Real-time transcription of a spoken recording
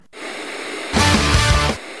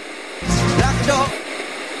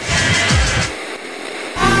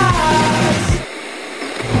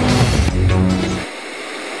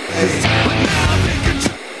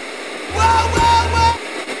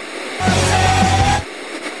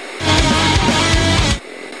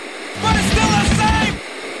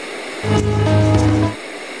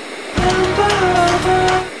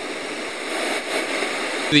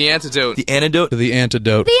The Antidote. The Antidote. The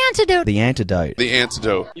Antidote. The Antidote. The Antidote. The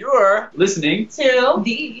Antidote. You're listening to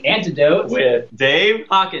The Antidote with Dave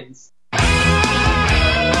Hawkins.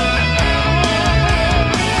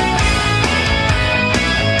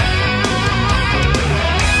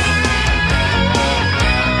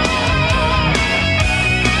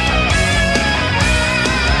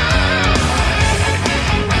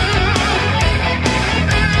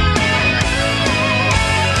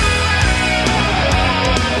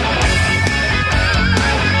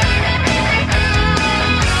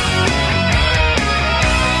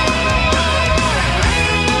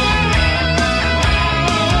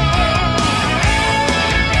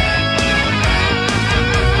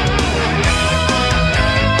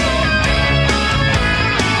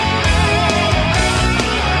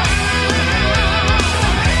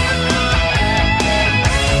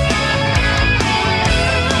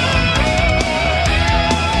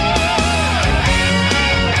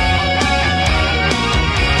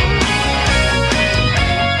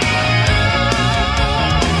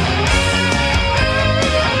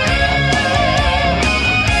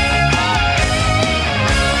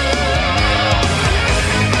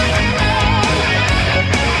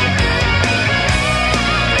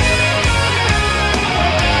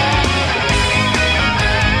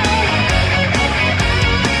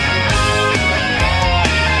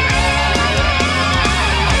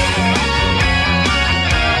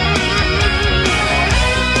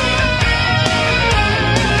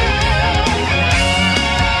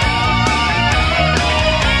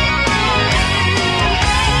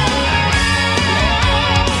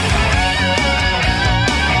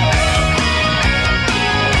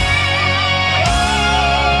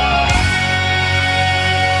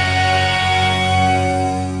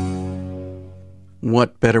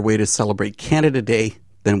 What better way to celebrate Canada Day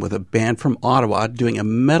than with a band from Ottawa doing a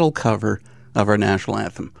metal cover of our national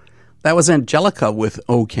anthem? That was Angelica with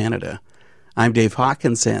Oh Canada. I'm Dave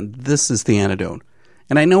Hawkins, and this is The Antidote.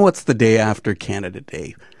 And I know it's the day after Canada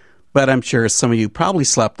Day, but I'm sure some of you probably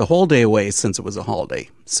slept the whole day away since it was a holiday.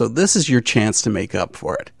 So this is your chance to make up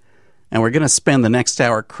for it. And we're going to spend the next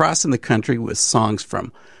hour crossing the country with songs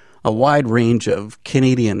from a wide range of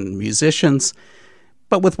Canadian musicians,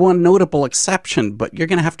 but with one notable exception. But you're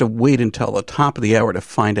going to have to wait until the top of the hour to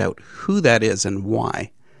find out who that is and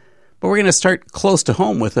why. But we're going to start close to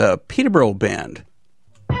home with a Peterborough band.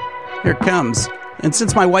 Here it comes. And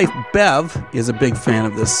since my wife Bev is a big fan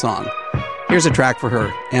of this song, here's a track for her,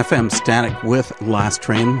 FM Static with Last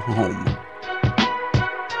Train Home.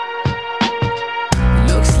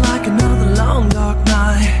 Looks like another long dark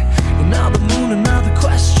night, another moon, another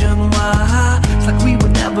question why. It's like we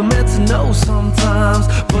were never meant to know sometimes,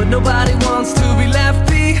 but nobody wants to be left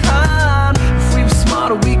behind. If we were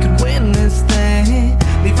smarter we could win this thing,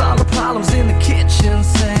 leave all the problems in the kitchen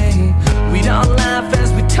sink. We'd all laugh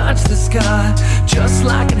as we touch the sky, just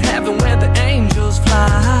like in heaven where the angels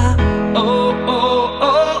fly. Oh, oh,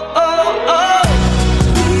 oh, oh, oh.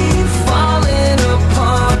 We fall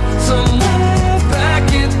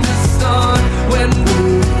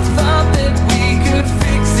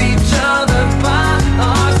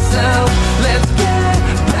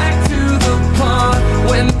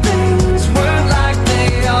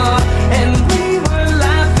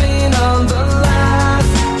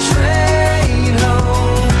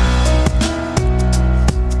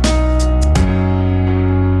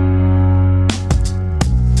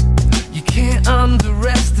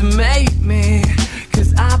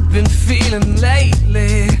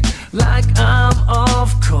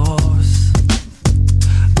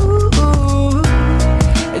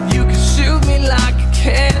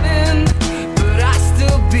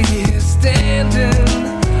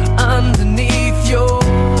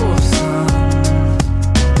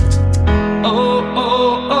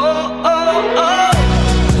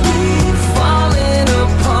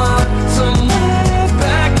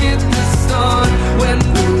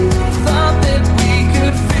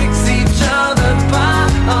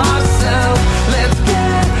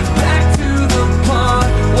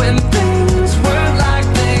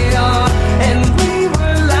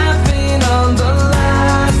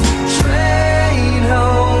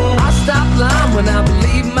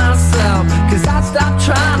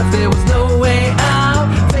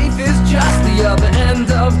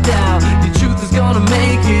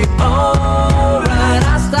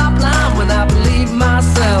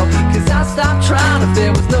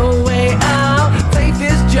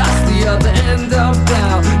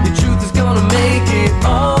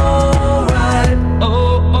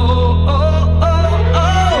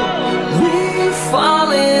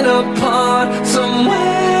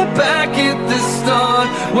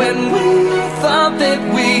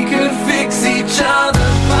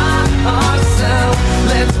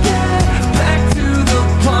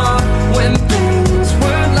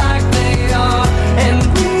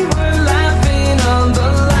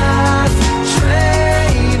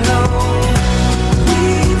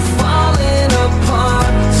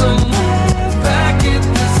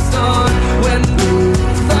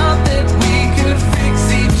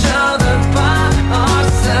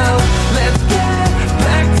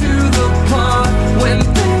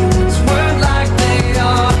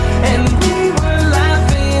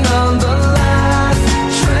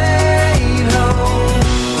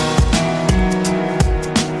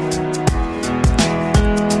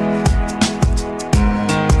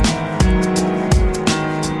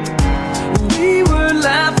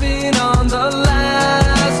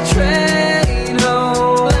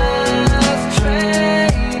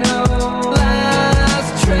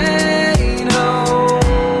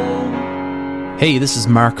Hey, this is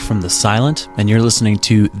Mark from The Silent, and you're listening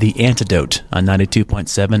to The Antidote on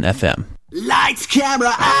 92.7 FM. Lights,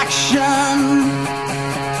 camera, action.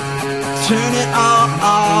 Turn it all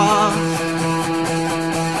off.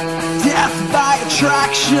 Death by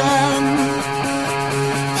attraction.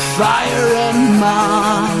 Fire and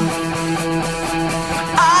moth.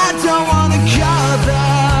 I don't wanna go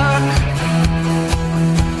there.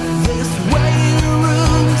 This waiting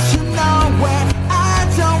room to nowhere. I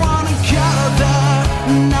don't wanna go there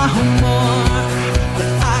no more.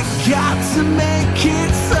 But I got to make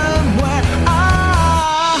it somewhere.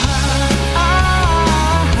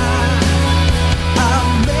 I'm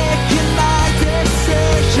making my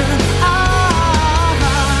decision.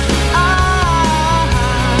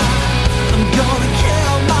 I'm gonna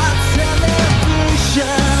kill my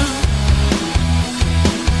television.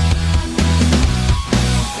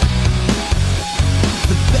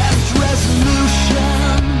 The best resolution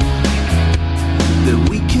that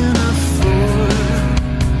we can afford.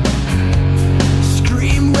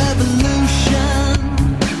 Scream revolution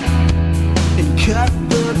and cut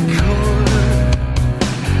the cord.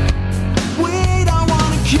 We don't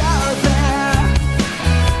wanna go there,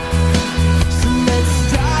 so let's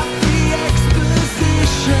stop the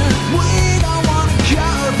exposition. We don't wanna go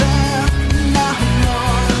there no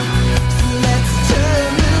more, so let's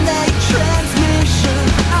terminate transmission.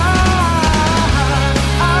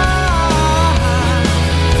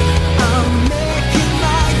 I'm making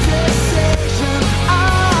my decision.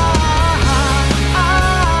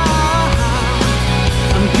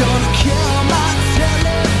 I'm gonna kill my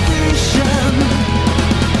television.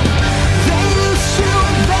 They used to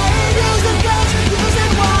invade, using guns,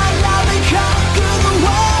 using one. Now they conquer the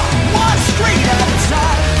world, one street at a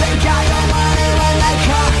time. They got your money when they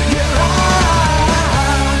cut your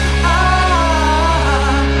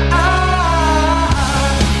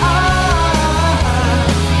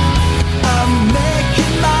I'm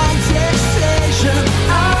making my decision.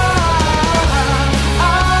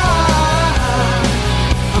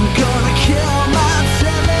 I'm gonna kill my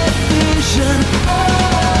television.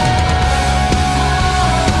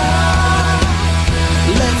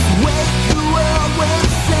 Let's wake the world with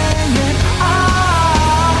singing.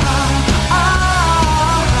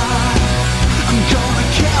 I'm gonna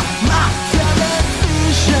kill my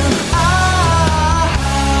television.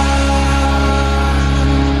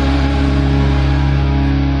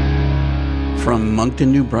 From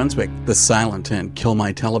Moncton, New Brunswick, The Silent and Kill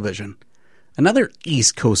My Television. Another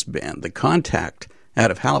East Coast band, The Contact,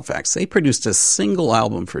 out of Halifax, they produced a single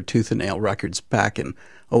album for Tooth and Nail Records back in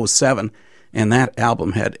 2007, and that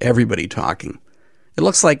album had everybody talking. It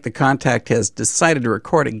looks like The Contact has decided to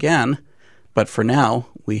record again, but for now,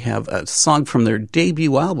 we have a song from their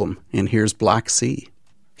debut album, and here's Black Sea.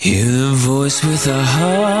 Hear the voice with our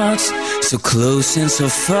hearts, so close and so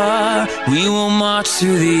far. We will march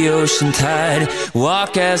through the ocean tide,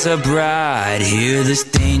 walk as a bride. Hear this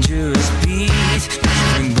dangerous beat,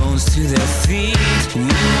 bring bones to their feet. We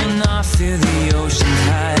will not fear the ocean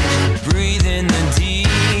tide, breathe in the deep.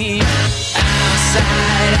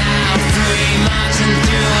 Outside, out, free, marching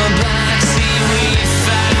through a black sea. We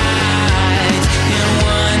fight in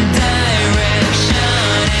one direction,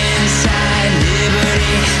 inside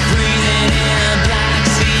liberty, breathing in a black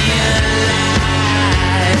sea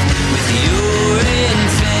alive. With your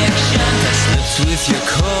infection that slips with your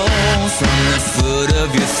cold from the foot of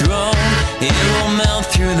your throne, it will melt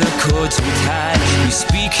through the cords we tie. We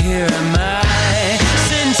speak, here am I.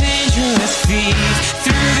 Send dangerous feet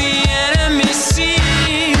through the enemy sea.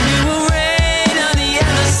 We will reign on the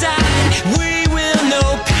other side. We will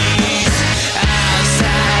know peace.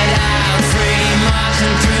 Outside, out, free,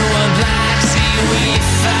 marching through a black sea. We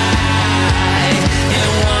fight in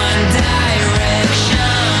one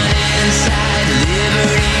direction, inside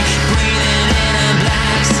liberty, breathing in a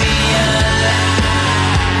black sea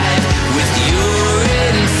alive. With your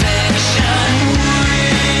infection, we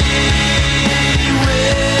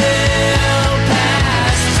will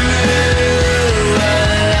pass through alive.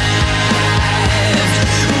 We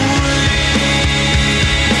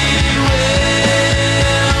will pass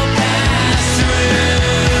through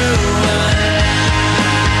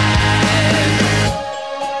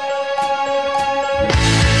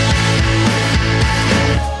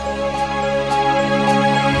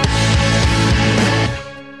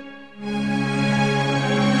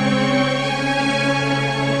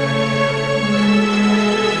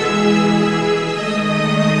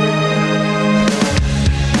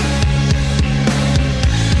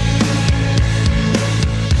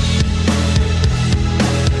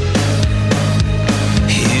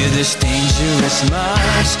Hear this dangerous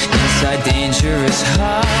march, inside dangerous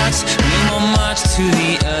hearts. We will march to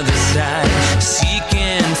the other side, seek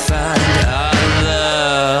and find our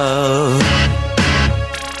love.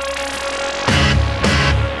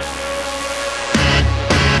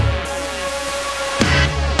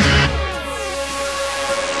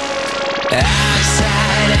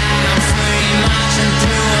 Outside, I'm free, marching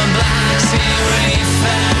through a black sea. We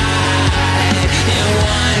fight in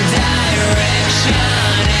one direction,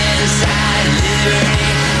 inside liberty,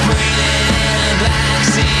 breathing in a black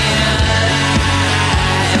sea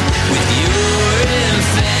alive. With your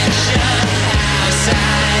infection,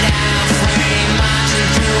 outside, I'm free, marching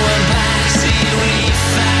through a black sea. We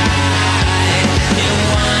fight in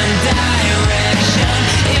one direction,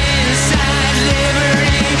 inside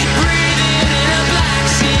liberty, breathing in a black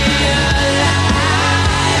sea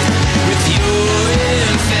alive. With your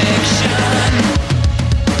infection.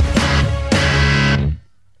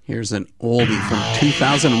 Here's an oldie from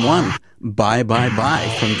 2001, Bye Bye Bye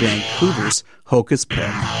from Vancouver's Hocus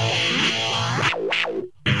Pep.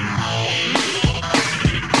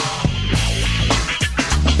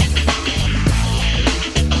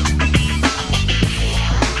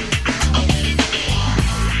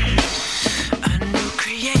 A new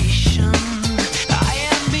creation, I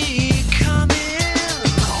am becoming.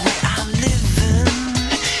 The way I'm living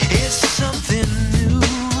is something new.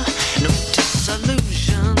 No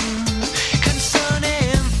disillusion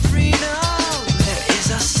concerning freedom. There is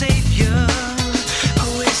a savior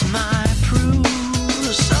who is my proof.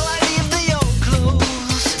 So I leave the old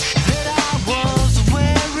clothes that I was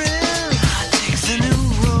wearing. I take the new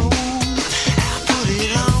robe, I put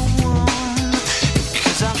it on.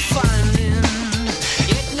 Cause I'm finding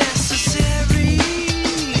it necessary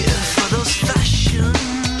for those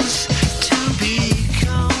fashions to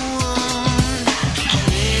become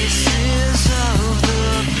traces of the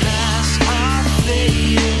past are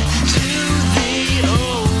fading to the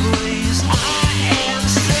old ways. I am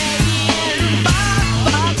saying bye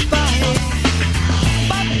bye bye,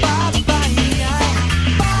 bye bye bye,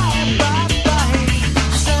 bye bye bye,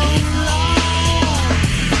 so long.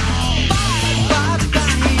 Bye bye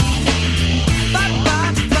bye, bye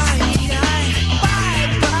bye bye, bye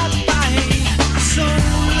bye bye, so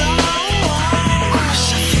long.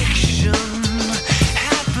 Crucifixion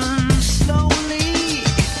happens slowly.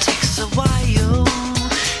 It takes a while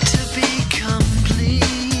to be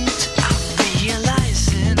complete. I'm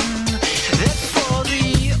realizing that for the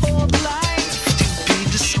old life to be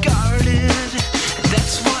discarded,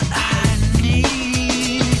 that's what I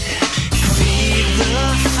need. Feed the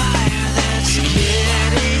fire that's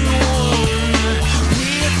getting warm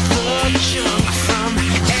with the junk from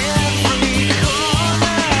every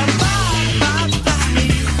corner. Bye bye bye,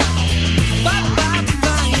 bye bye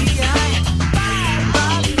bye, bye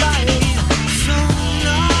bye bye, so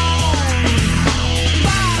long.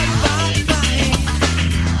 Bye bye bye,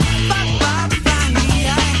 bye bye bye,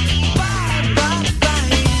 bye bye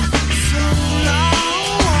bye, so long.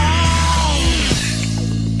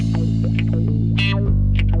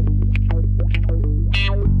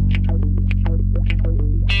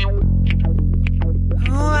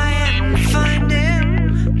 Who I am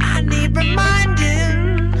finding, I need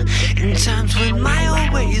reminding. In times when my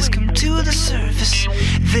old ways come to the surface,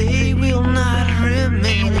 they will not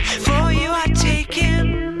remain. For you are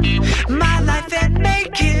taking my life and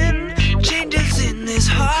making changes in this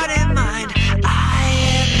heart and mind. I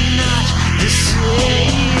am not the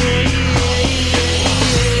same.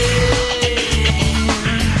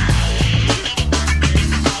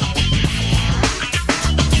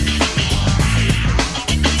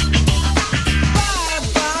 Bye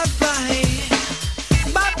bye bye,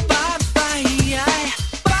 bye bye bye,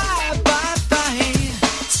 bye bye bye,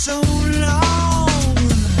 so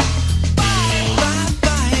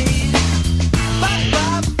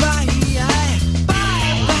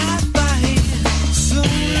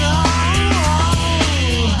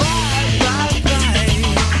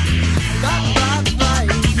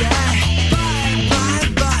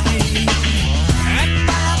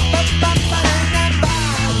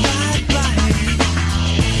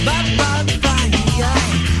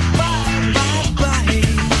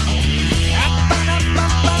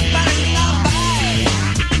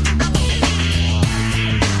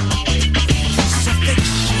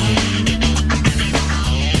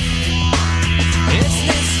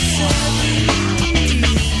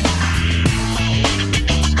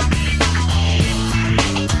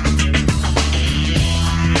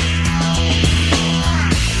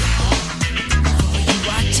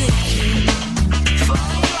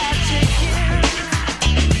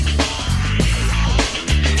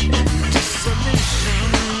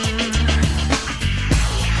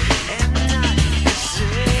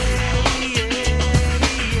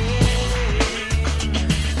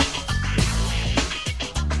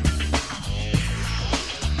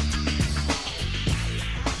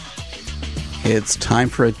It's time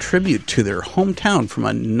for a tribute to their hometown from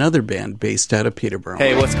another band based out of Peterborough.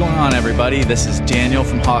 Hey, what's going on, everybody? This is Daniel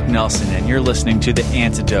from Hawk Nelson, and you're listening to The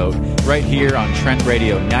Antidote right here on Trent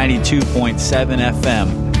Radio 92.7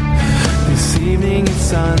 FM. This evening at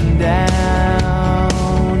sundown,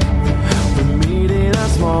 we're meeting in a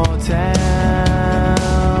small town.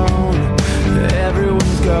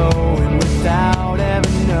 Everyone's going without ever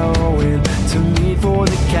knowing to meet for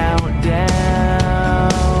the countdown.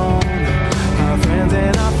 Our friends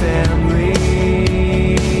and our families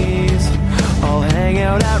all hang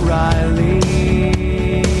out at Riley's.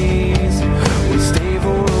 We stay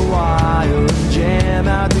for a while and jam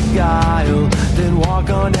out the Guile, then walk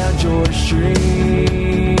on down George Street.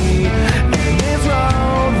 And this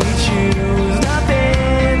road we choose,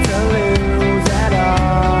 nothing to lose at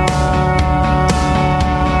all.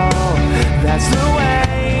 That's the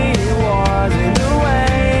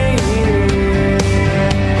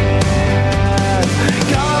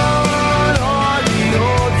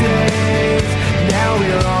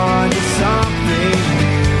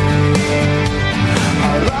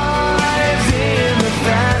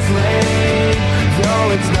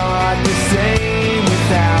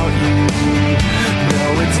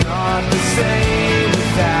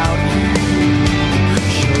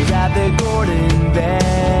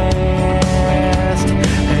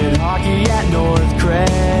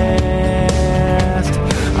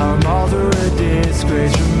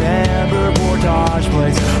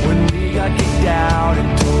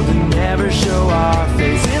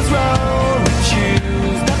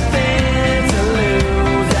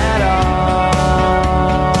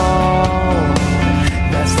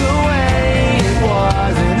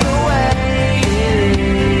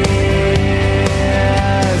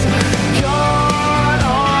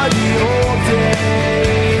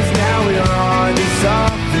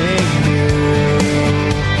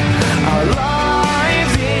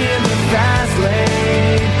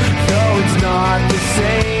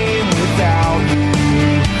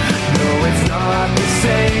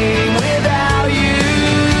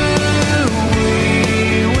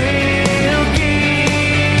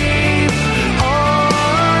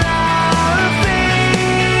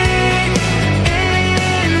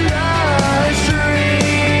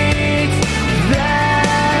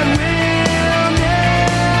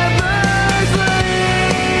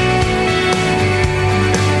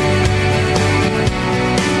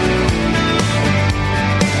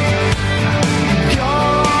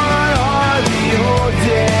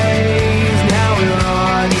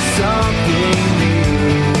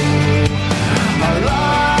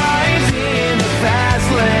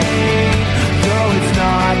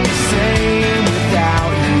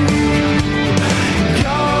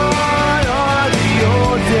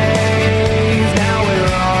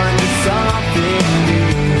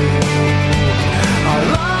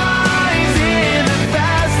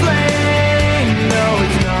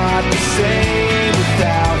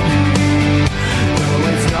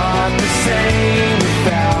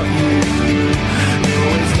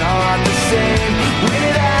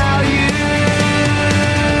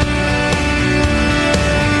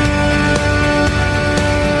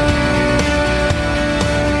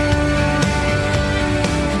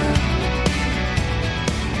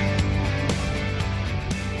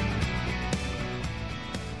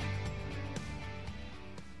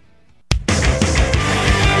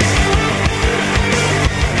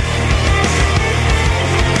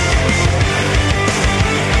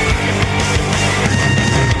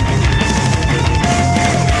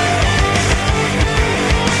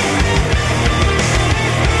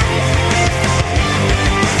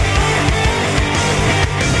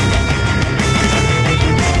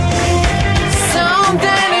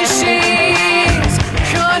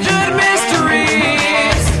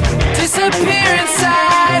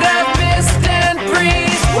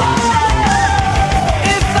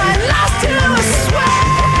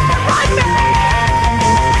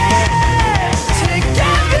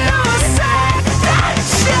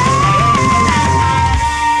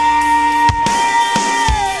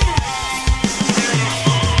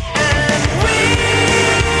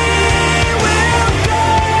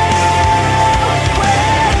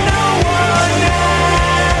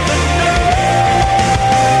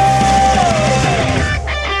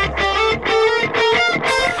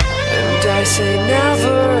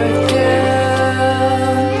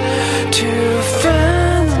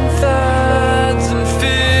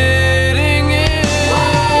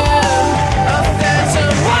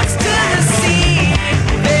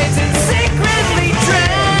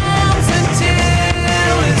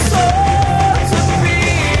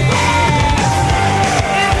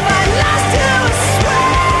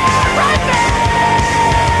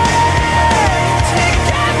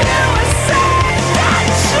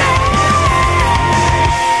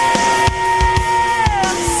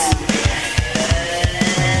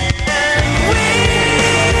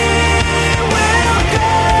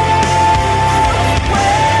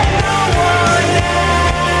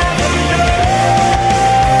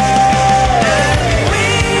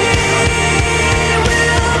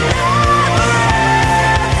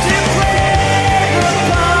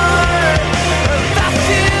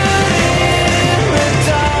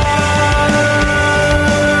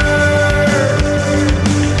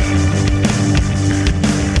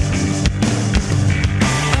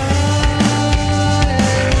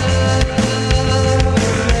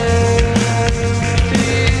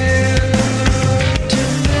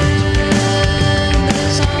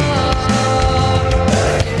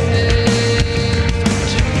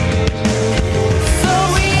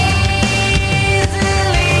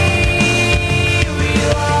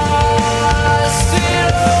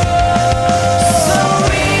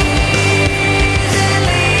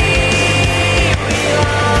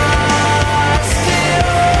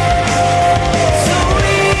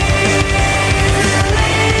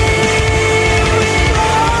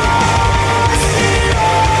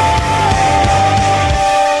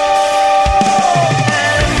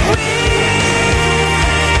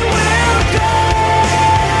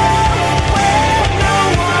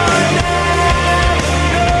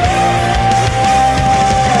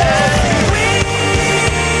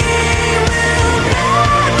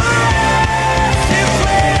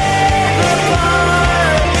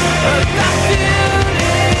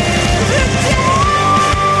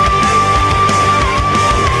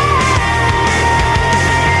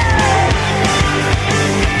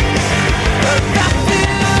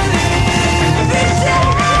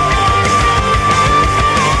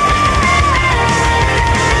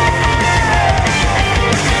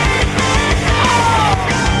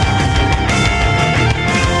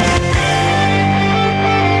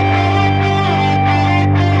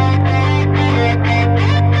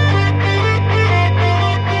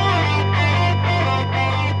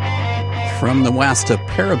From the West, a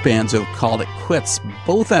pair of bands who have called it quits,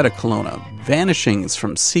 both out of Kelowna. Vanishings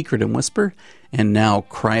from Secret and Whisper, and now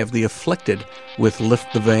Cry of the Afflicted with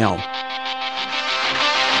Lift the Veil. I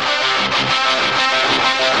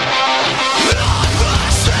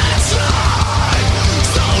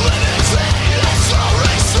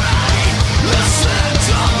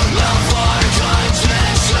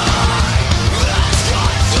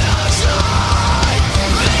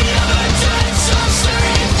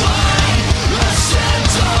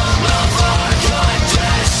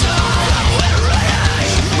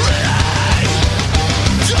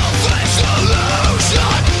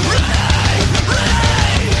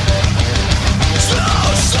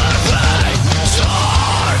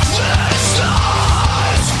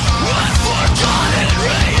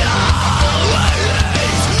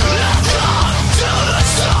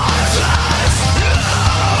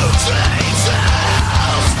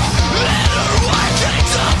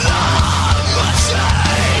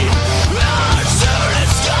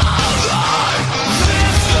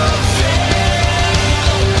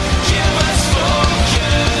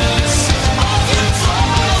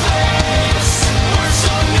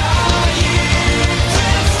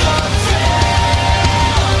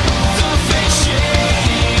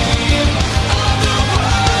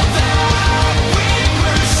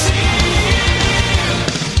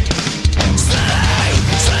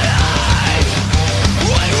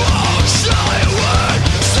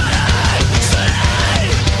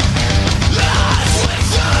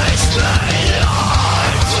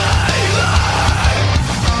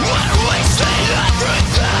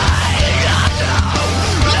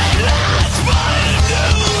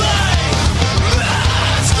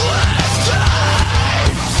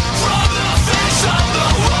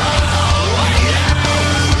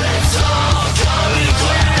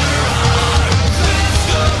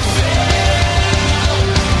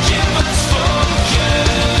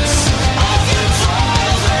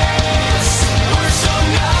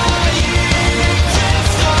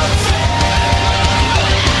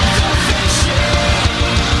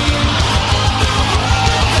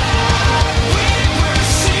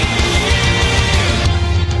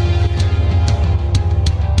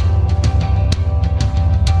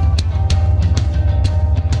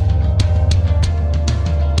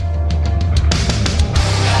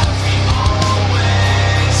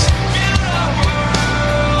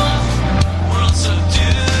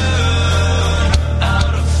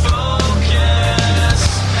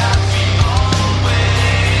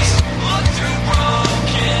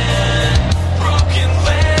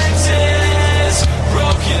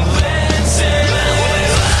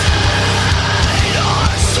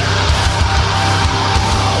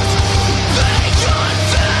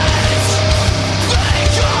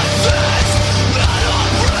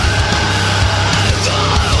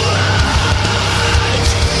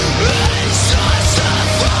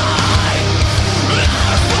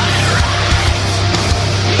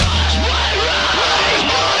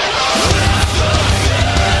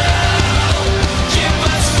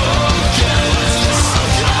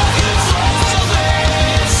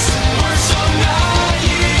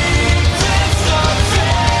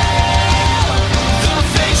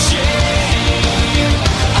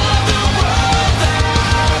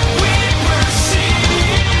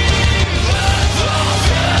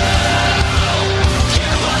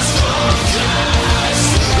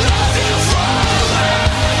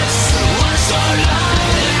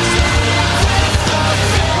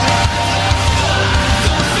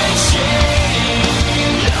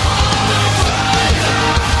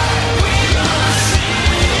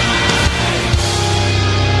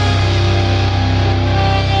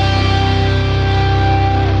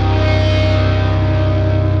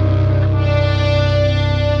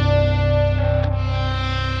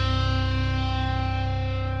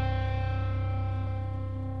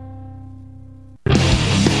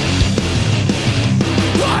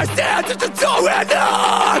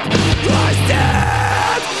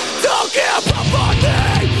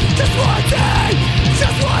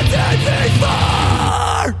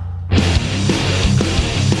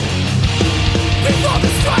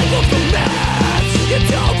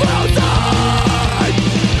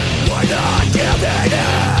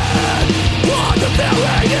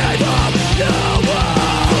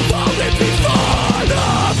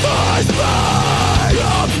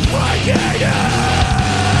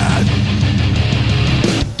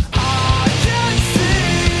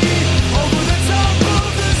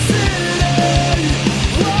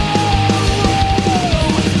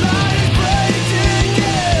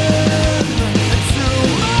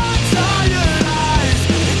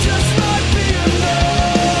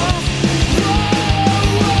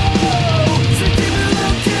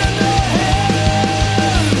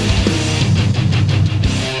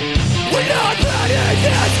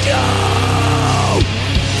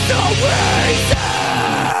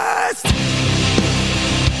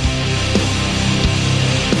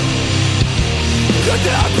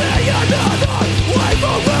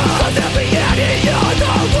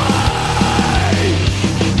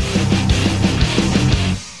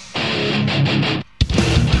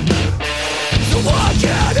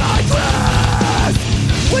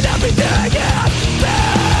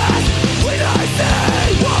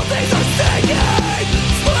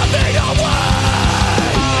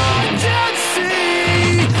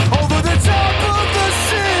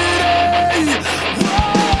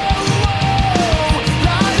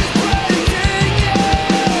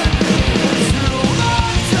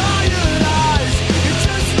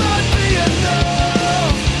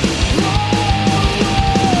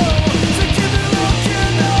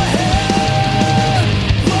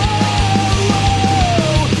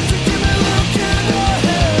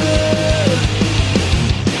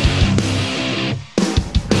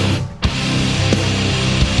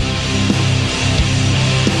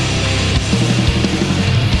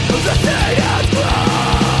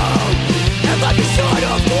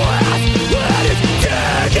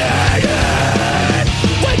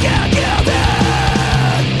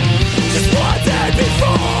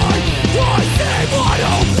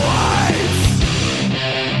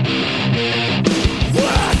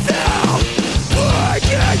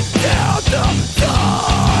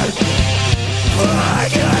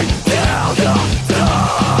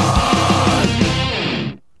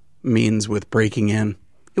means with breaking in.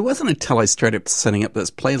 It wasn't until I started setting up this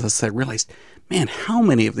playlist I realized, man, how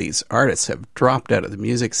many of these artists have dropped out of the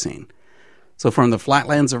music scene. So from the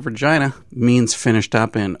Flatlands of Regina, Means finished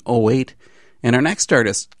up in 2008, and our next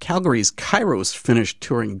artist, Calgary's Kairos, finished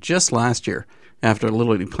touring just last year after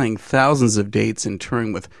literally playing thousands of dates and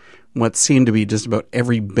touring with what seemed to be just about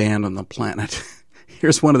every band on the planet.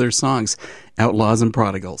 Here's one of their songs, Outlaws and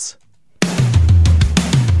Prodigals.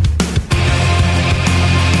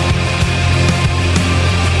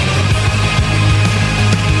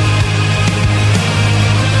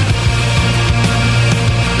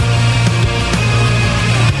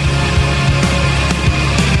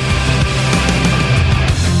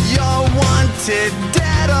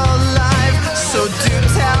 Dead or alive, so do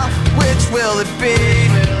tell, which will it be?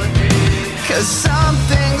 'Cause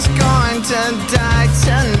something's going to die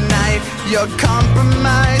tonight. Your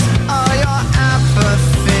compromise or your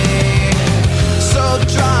apathy. So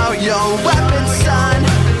draw your weapon, son,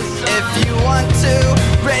 if you want to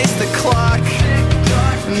race the clock.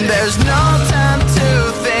 There's no time to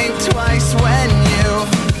think twice when you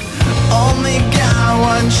only got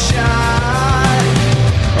one shot.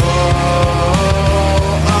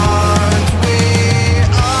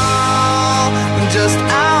 Just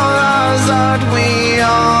outlaws, aren't we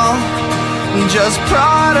all? Just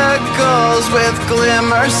prodigals with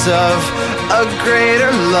glimmers of a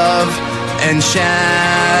greater love and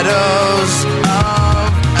shadows of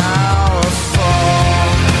our fall.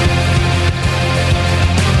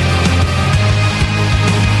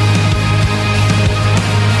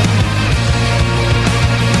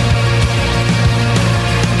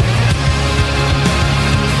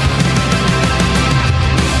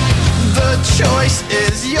 Choice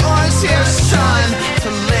is yours here, son, to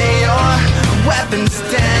lay your weapons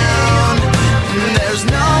down. There's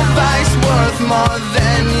no vice worth more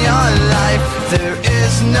than your life. There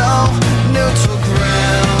is no neutral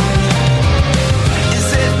ground. Is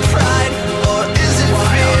it pride or is it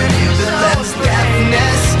fear that lends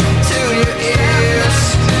deafness to your ears?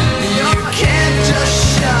 You can't just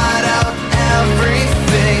shut out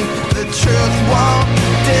everything. The truth won't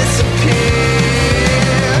disappear.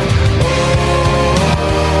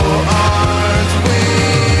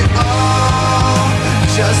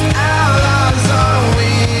 Just outlaws, are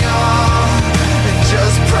we all?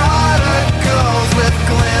 Just prodigals with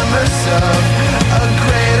glimmers of a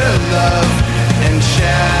greater love and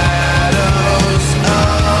shadows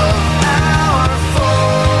of our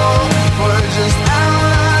fall. We're just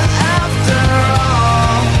outlaws after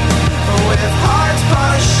all, with hearts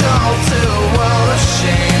partial to a world of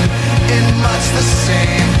shame, in much the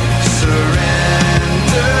same.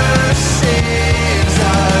 Surrender saves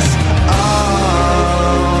us all.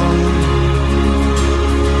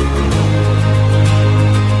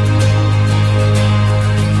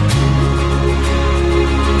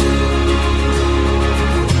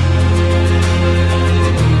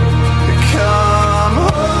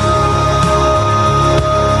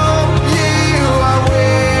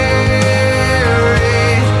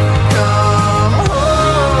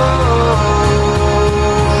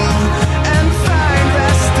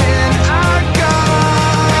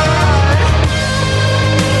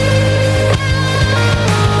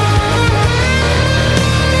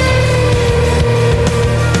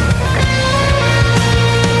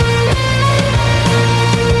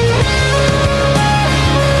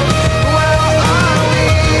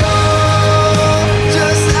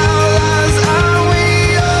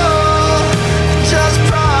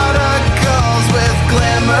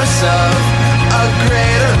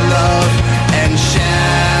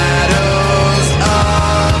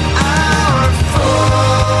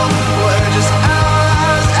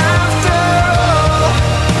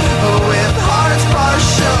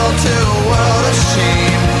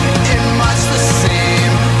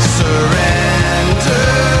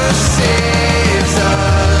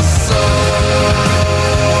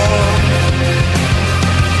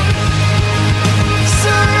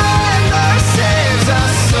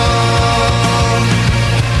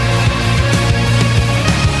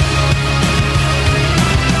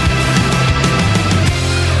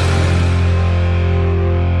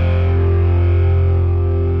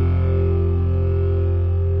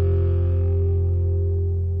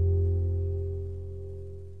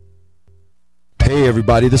 Hey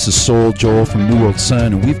everybody, this is Soul Joel from New World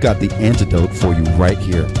Sun, and we've got the antidote for you right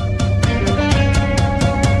here.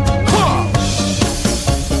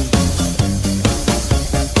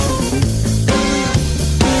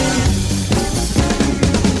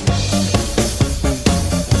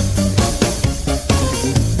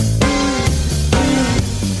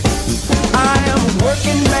 I am a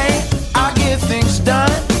working man, I get things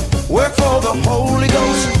done.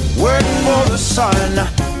 sun.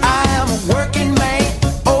 I am a working man,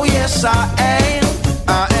 oh yes I am.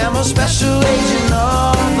 I am a special agent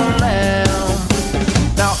of the Lamb.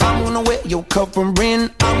 Now I'm gonna wear your covering,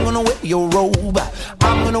 I'm gonna wear your robe,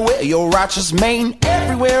 I'm gonna wear your righteous mane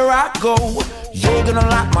everywhere I go. You're gonna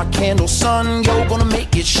light my candle, son, you're gonna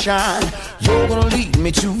make it shine. You're gonna lead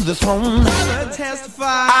me to the throne.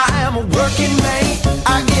 I am a working man,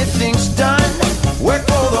 I get things done. Work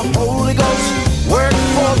for the Holy Ghost, work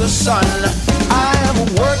for the Son. I am a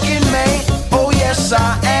working man, oh yes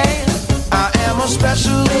I am. I am a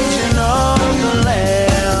special agent of the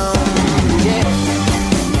Lamb. Yeah.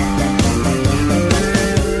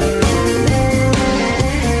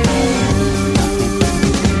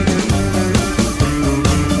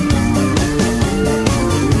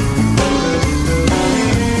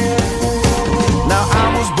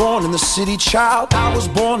 Born in the city, child, I was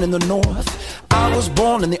born in the north. I was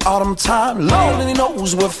born in the autumn time, Lord only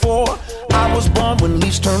knows what for. I was born when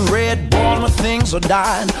leaves turn red, born when things are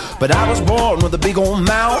dying. But I was born with a big old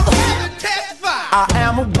mouth. I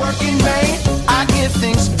am a working man, I get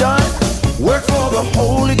things done. Work for the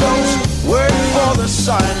Holy Ghost, work for the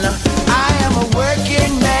Son. I am a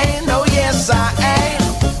working man, oh yes I am.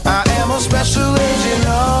 I am a special agent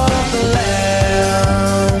of the Lamb.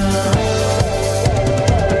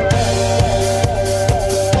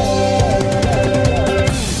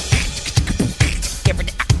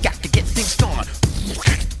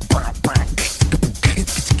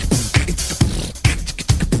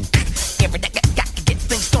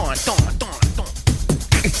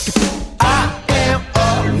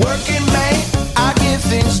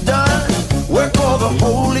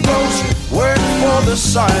 The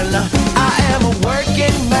sun. I am a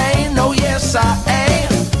working man, oh yes I am.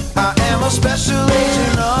 I am a special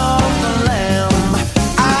agent of the Lamb.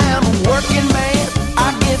 I am a working man,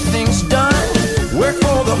 I get things done. Work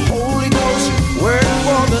for the Holy Ghost, work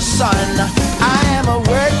for the Son. I am a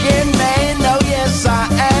working man, oh yes I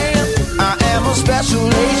am. I am a special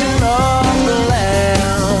agent of the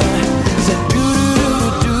Lamb. Said do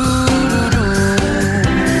do do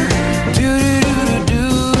do do do do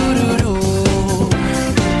do do.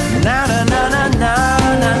 Now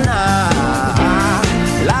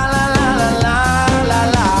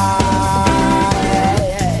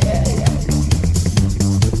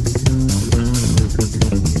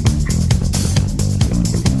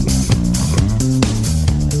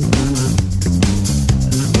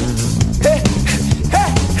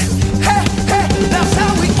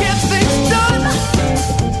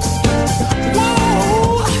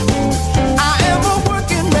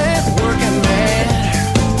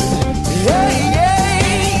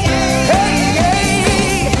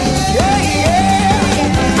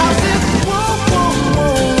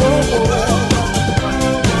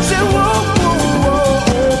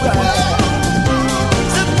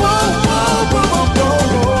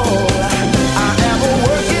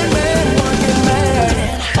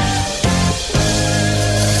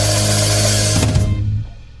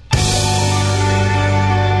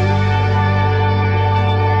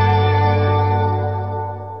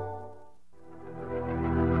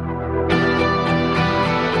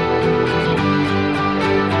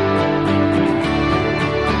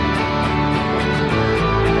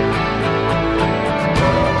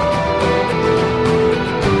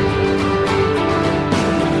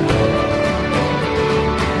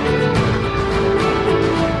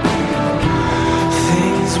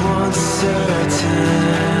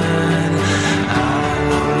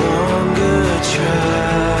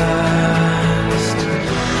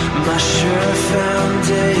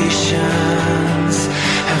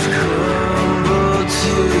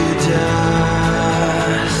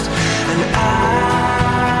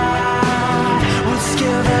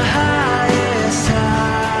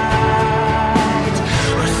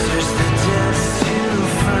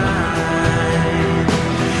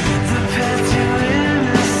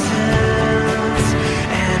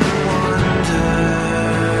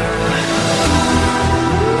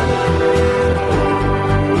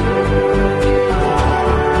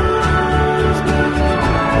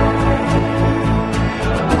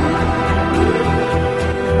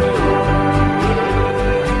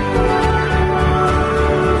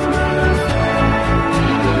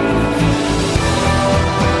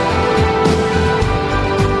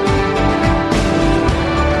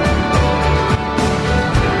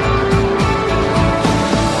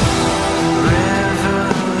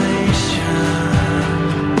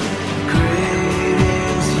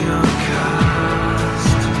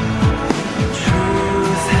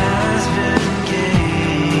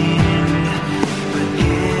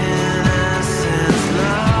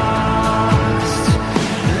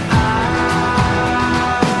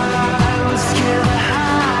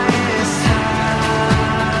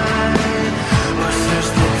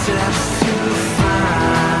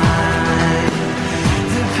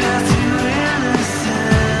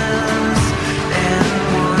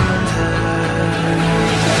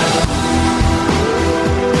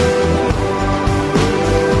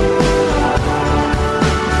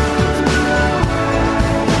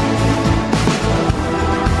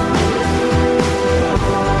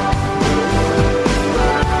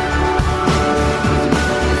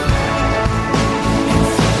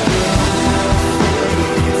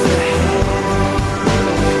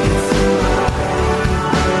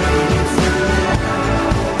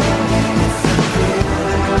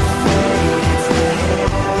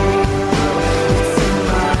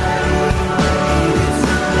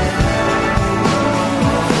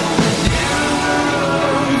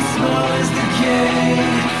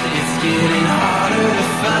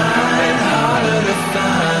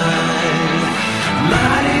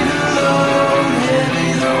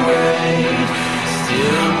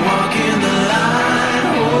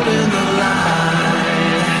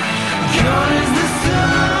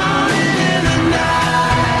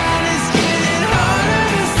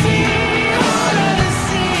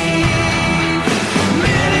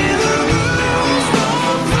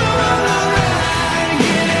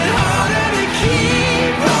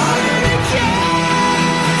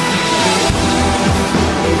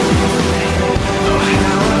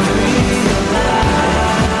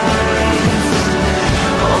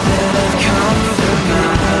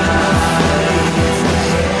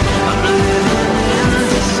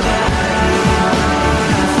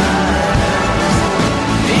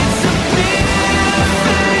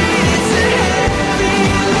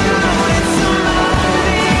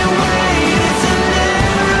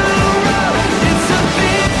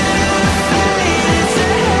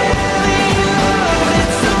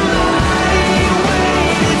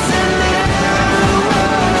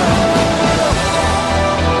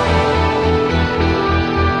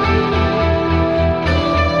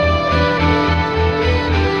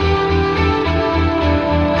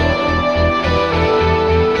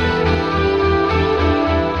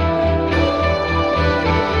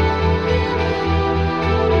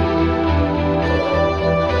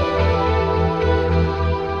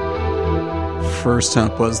First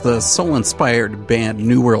up was the soul-inspired band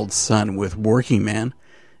New World Sun with Working Man,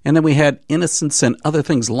 and then we had Innocence and Other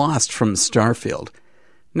Things Lost from Starfield.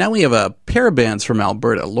 Now we have a pair of bands from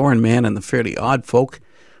Alberta, Lauren Mann and the Fairly Odd Folk,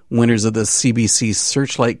 winners of the CBC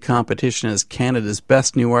Searchlight competition as Canada's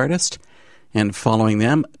Best New Artist, and following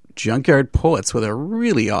them, Junkyard Poets with a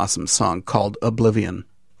really awesome song called Oblivion.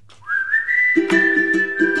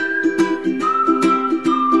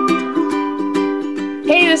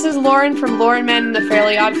 Hey, this is Lauren from Lauren Mann and the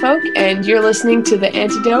Fairly Odd Folk, and you're listening to The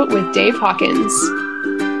Antidote with Dave Hawkins.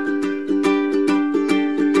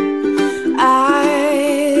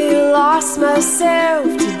 I lost myself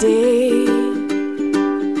today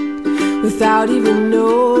without even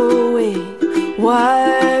knowing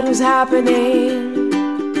what was happening.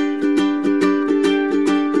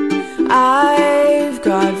 I've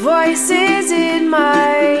got voices in my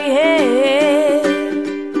head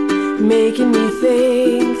making me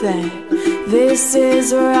think that this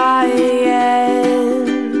is where I am.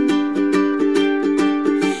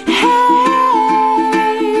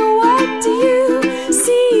 Hey, what do you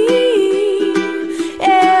see?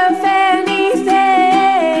 If anything,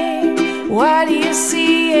 what do you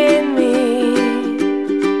see in me?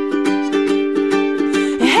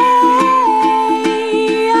 Hey,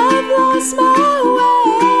 I've lost my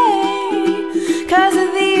way 'cause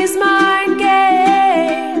of these mind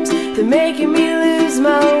games. They're making me lose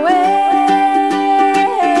my way.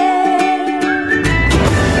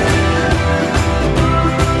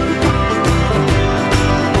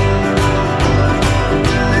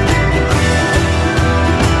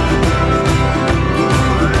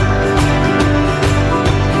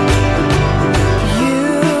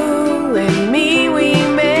 You and me, we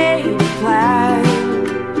made a plan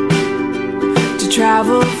to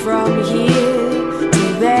travel from here to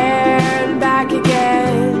there and back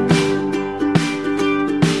again.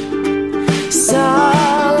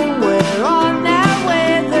 Somewhere on that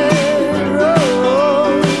weathered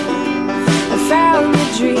road, I found the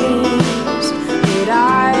dreams that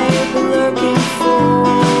I've been looking for.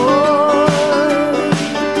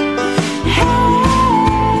 Hey,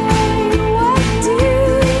 what do you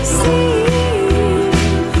see?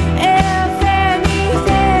 If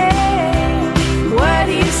anything, what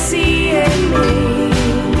do you see in me?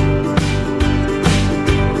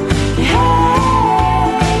 Hey,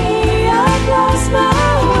 I've lost my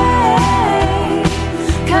way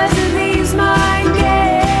 'cause of these mind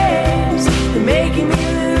games. They're making me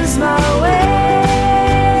lose my way.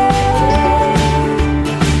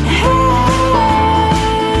 Hey,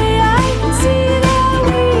 I can see that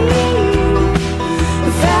we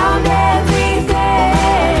found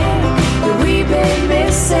everything that we've been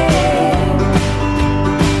missing.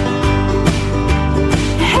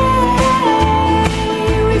 Hey,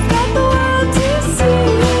 we've got the world to see,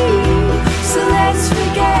 so let's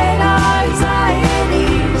forget our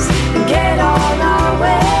anxieties and get on our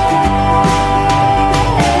way.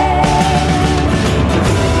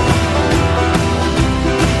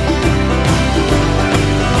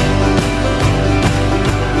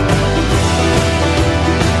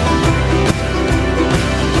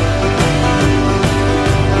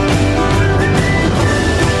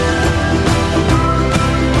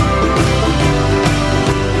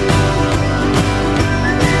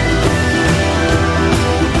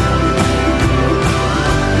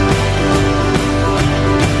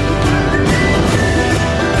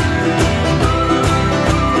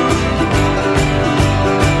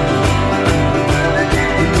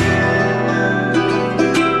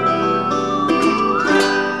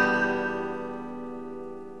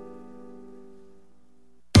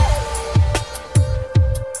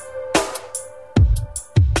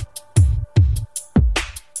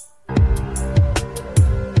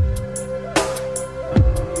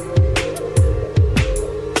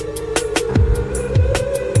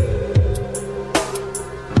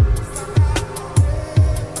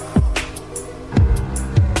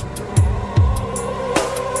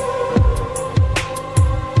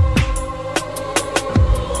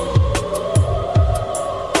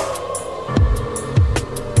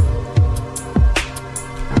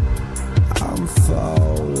 I'm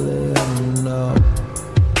falling up.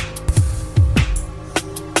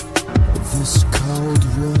 This cold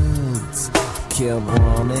world's can't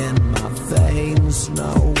run in my veins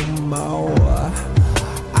no more.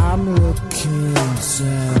 I'm looking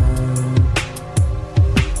down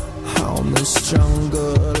on this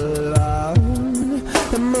jungle alone.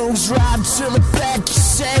 It moves right to the back. You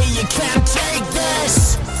say you can't take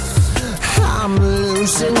this. I'm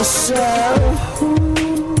losing sound.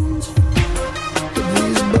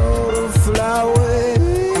 These butterfly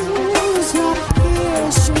wings are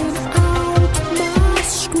piercing out my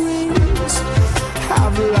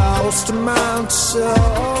most amount to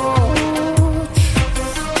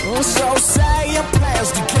so say your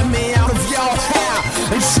prayers to get me out of your hair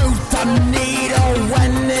and shoot the needle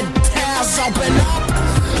when it tears. Open up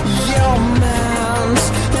your mouth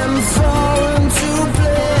and fall into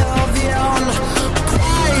oblivion,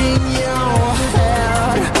 crying your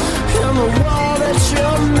head in the wall that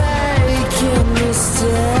you're making this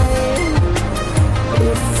day.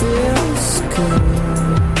 It feels good.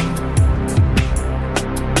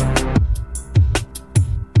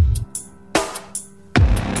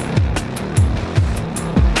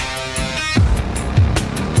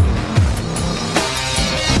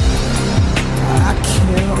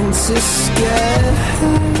 Escape.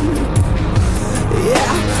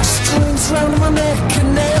 Yeah, strings round my neck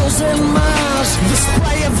and nails in mine. The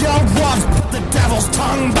spray of your words put the devil's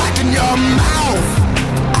tongue back in your mouth.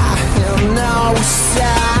 I hear no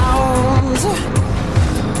sound.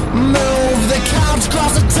 Move the couch,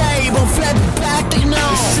 cross the table, flip back, you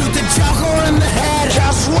know. Shoot the joker in the head,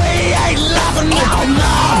 'cause we ain't loving now.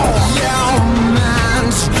 No, your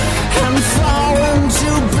minds and fall into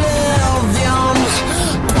oblivion.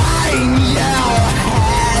 Your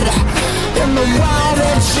head in the world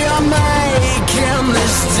that you're making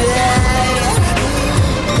this day.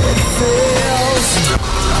 It feels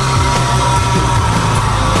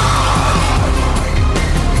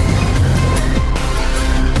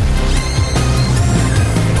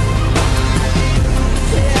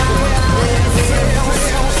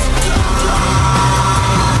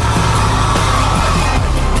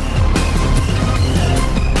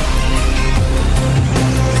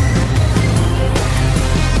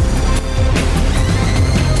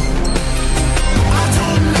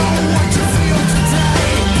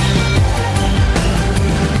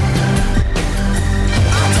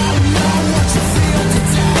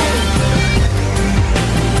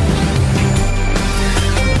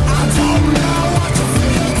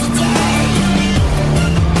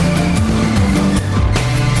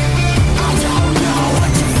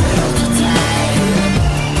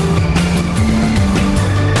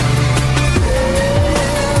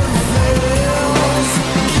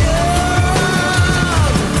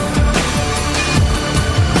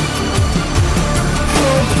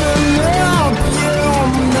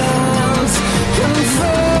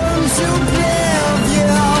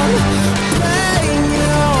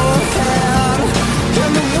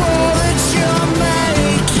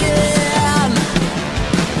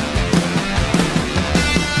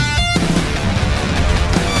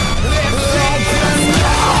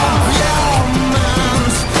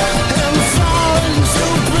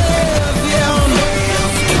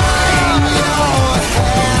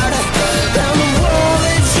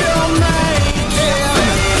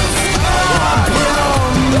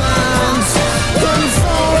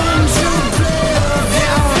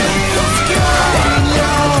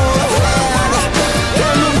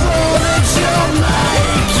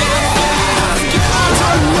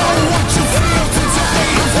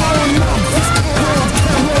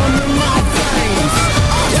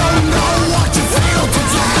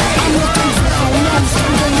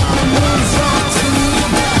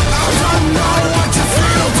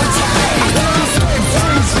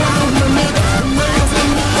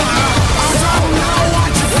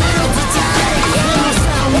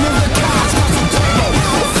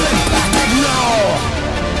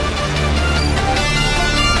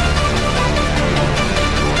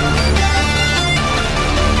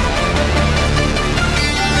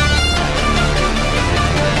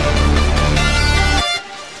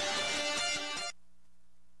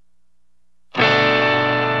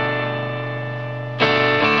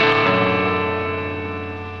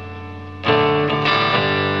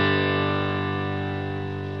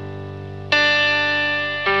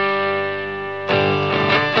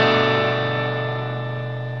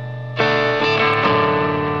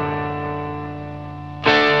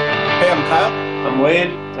I'm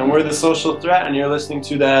Wade, and we're The Social Threat, and you're listening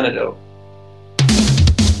to The Antidote.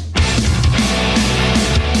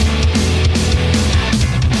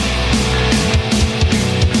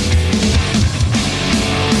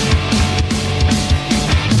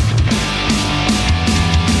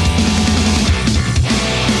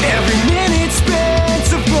 every minute spent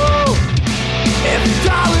to flow, every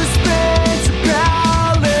dollar spent to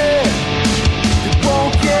ballot, it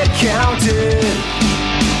won't get counted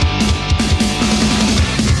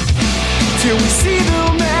till we see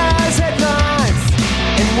them as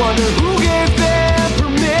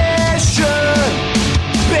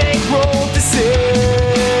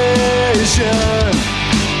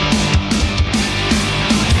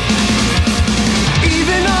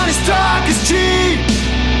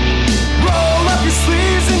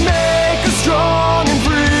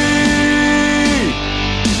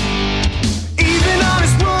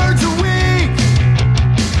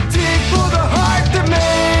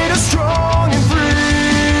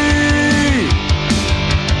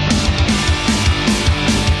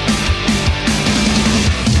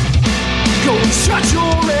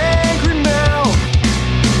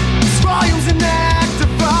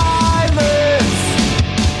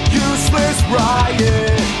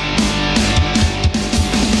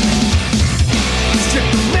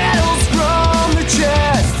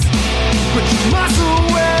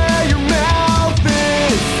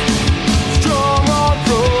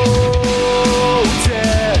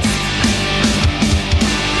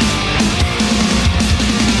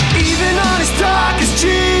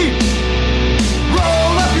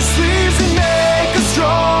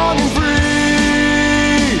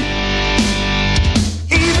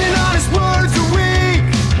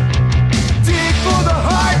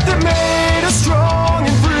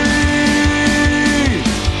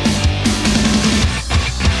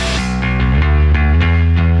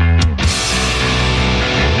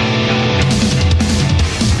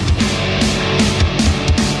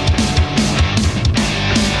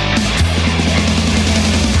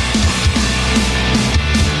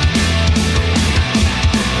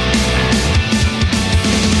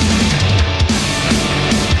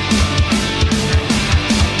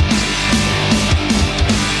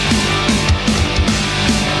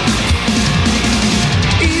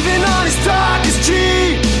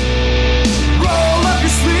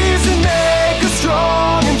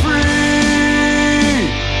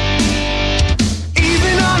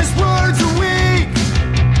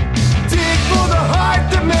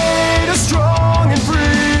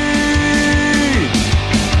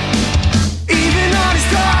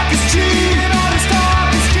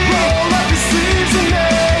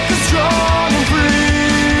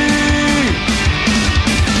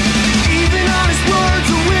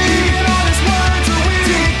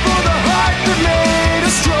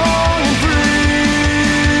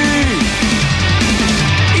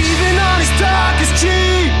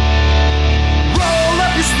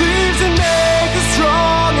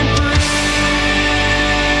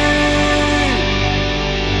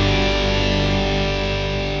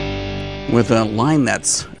with a line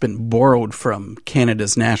that's been borrowed from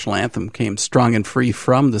Canada's national anthem, came Strong and Free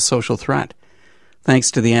from The Social Threat.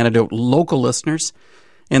 Thanks to the Antidote local listeners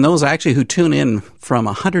and those actually who tune in from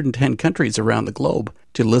 110 countries around the globe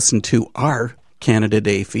to listen to our Canada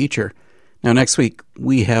Day feature. Now, next week,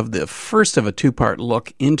 we have the first of a two-part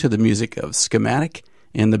look into the music of Schematic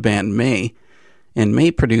and the band May, and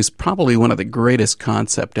May produced probably one of the greatest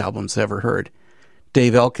concept albums ever heard.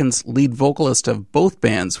 Dave Elkins, lead vocalist of both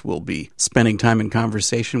bands, will be spending time in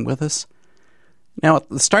conversation with us. Now, at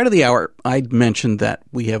the start of the hour, I mentioned that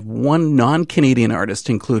we have one non-Canadian artist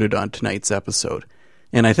included on tonight's episode,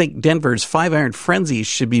 and I think Denver's Five Iron Frenzies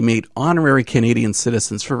should be made honorary Canadian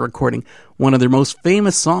citizens for recording one of their most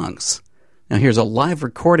famous songs. Now, here's a live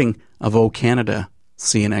recording of O Canada.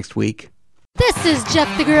 See you next week. This is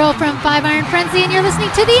Jeff the Girl from Five Iron Frenzy, and you're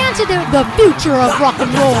listening to The Antidote, the future of rock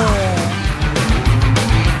and roll.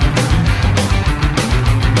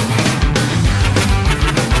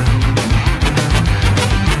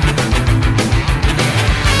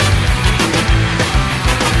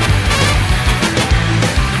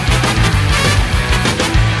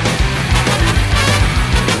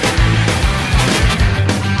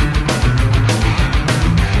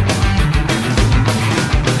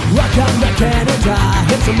 Canada,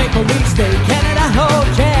 it's a Maple Leaf State, Canada, oh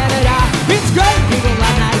Canada, it's great, people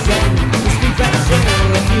are nice and the streets are chill.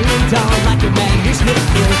 If you don't like your man, you sneak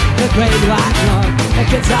through the great white north, the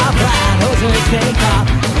kids are black, hosers take off.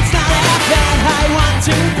 It's not that bad, I want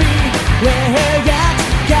to be where yachts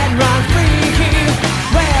can run free,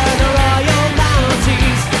 where the Royal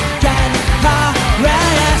Mounties can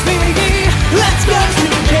harass me. Let's go to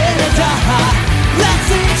Canada, let's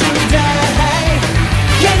see today.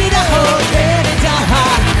 Canada, oh Canada,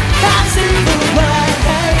 I see the way.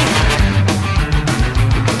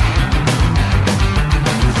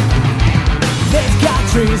 They've got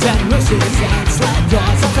trees and roosters and sled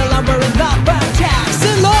doors, lots of lumber and lumber jacks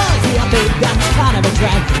and lords. We all think that's kind of a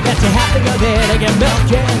drag, that you have to go there to get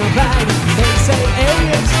milk in a bag. They say A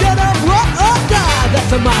instead of what? Oh God,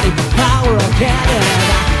 that's the mighty power of Canada.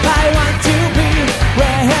 I want to be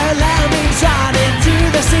where lambings run into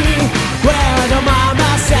the sea, where the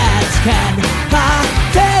marmosets can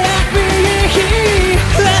take me.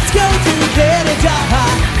 Let's go to Canada,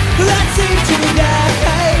 let's see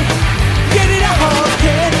today. Get it all,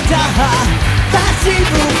 Canada, that's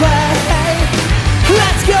the way.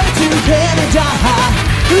 Let's go to Canada,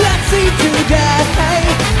 let's see today.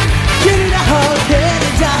 Get it all,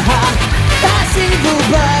 Canada, that's the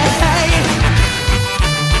way.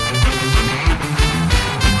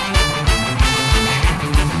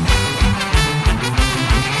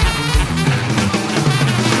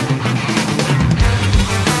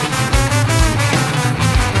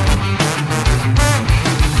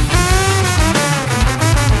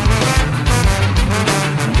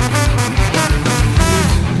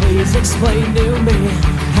 Explain to me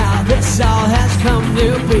how this all has come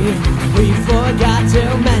to be. We forgot to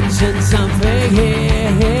mention something here.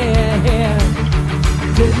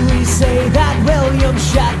 Did we say that William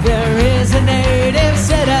Shatner is a native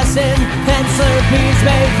citizen and Slurpee's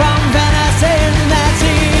made from venison? That's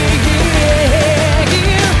here.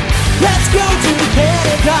 Let's go to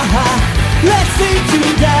Canada, let's see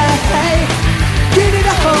today. Get it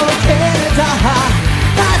all, Canada,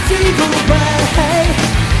 that's evil.